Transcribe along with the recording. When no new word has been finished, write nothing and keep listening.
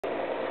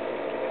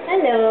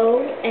Hello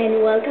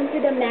and welcome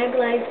to the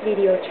Maglife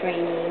video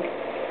training.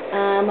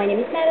 My name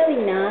is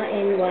Madalena,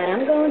 and what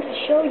I'm going to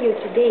show you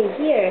today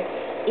here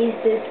is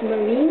this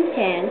marine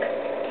tank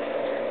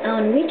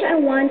on which I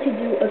want to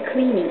do a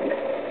cleaning.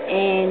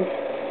 And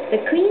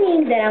the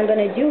cleaning that I'm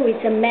going to do is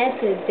a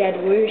method that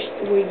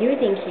we're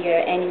using here,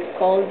 and it's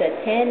called the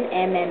 10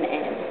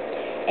 MMM.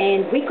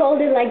 And we called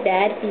it like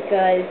that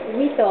because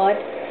we thought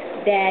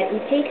that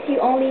it takes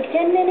you only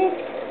 10 minutes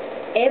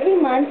every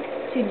month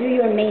to do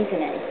your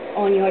maintenance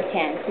on your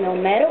tank. No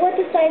matter what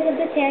the size of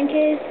the tank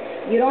is,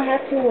 you don't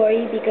have to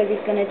worry because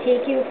it's going to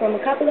take you from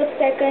a couple of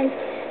seconds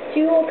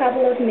to a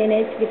couple of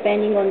minutes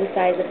depending on the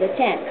size of the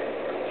tank.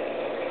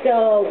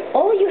 So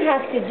all you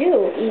have to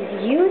do is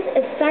use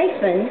a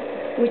siphon,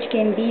 which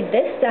can be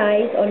this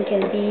size or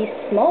can be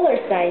smaller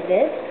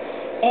sizes,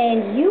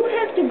 and you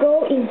have to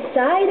go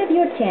inside of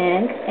your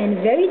tank and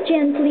very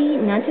gently,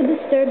 not to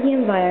disturb the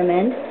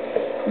environment,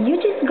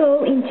 you just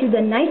go into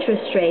the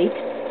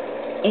NitraStrate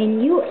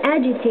and you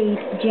agitate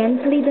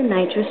gently the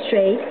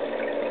NitraStrate,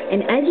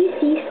 and as you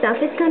see,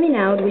 stuff is coming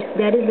out,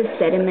 that is the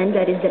sediment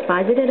that is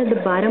deposited at the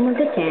bottom of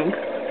the tank.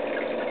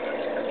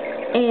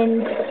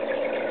 And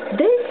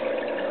this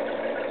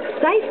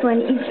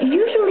siphon is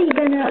usually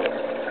gonna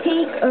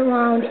take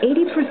around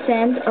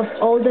 80% of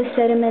all the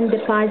sediment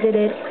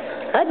deposited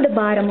at the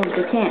bottom of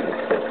the tank.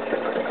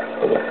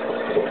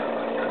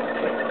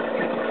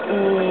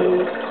 And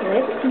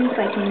let's see if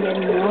I can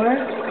get more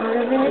out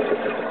of it.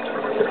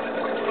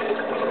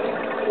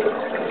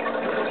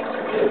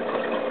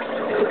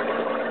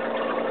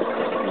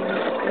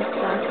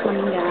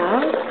 Coming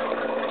out,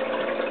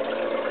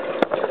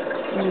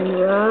 and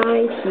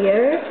right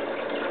here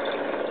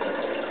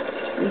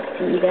you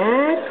see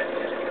that.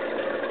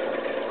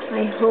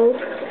 I hope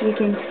you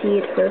can see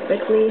it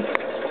perfectly,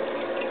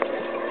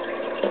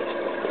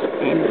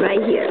 and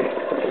right here.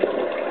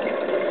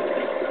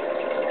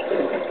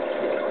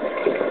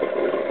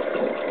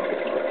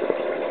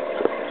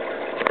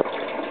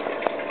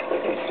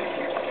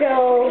 So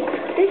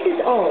this is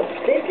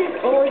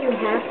all you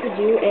have to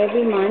do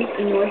every month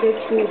in order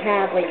to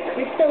have like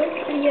crystal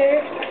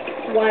clear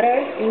water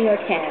in your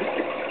tank.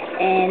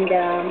 And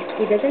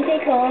it doesn't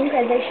take long,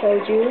 as I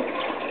showed you,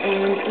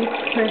 and it's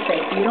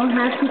perfect. You don't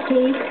have to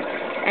take,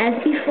 as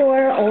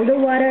before, all the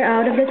water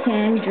out of the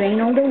tank, drain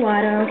all the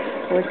water,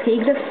 or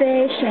take the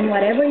fish and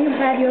whatever you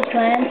have, your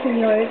plants in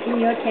your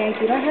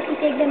tank. You don't have to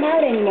take them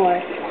out anymore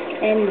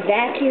and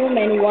vacuum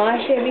and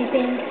wash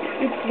everything.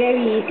 It's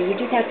very easy. You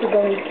just have to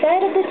go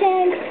inside of the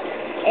tank,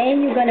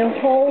 and you're gonna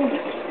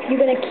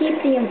keep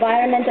the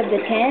environment of the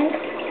tank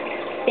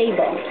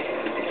stable.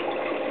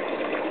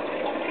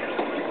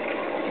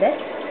 This?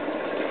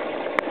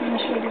 I'm gonna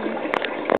show you.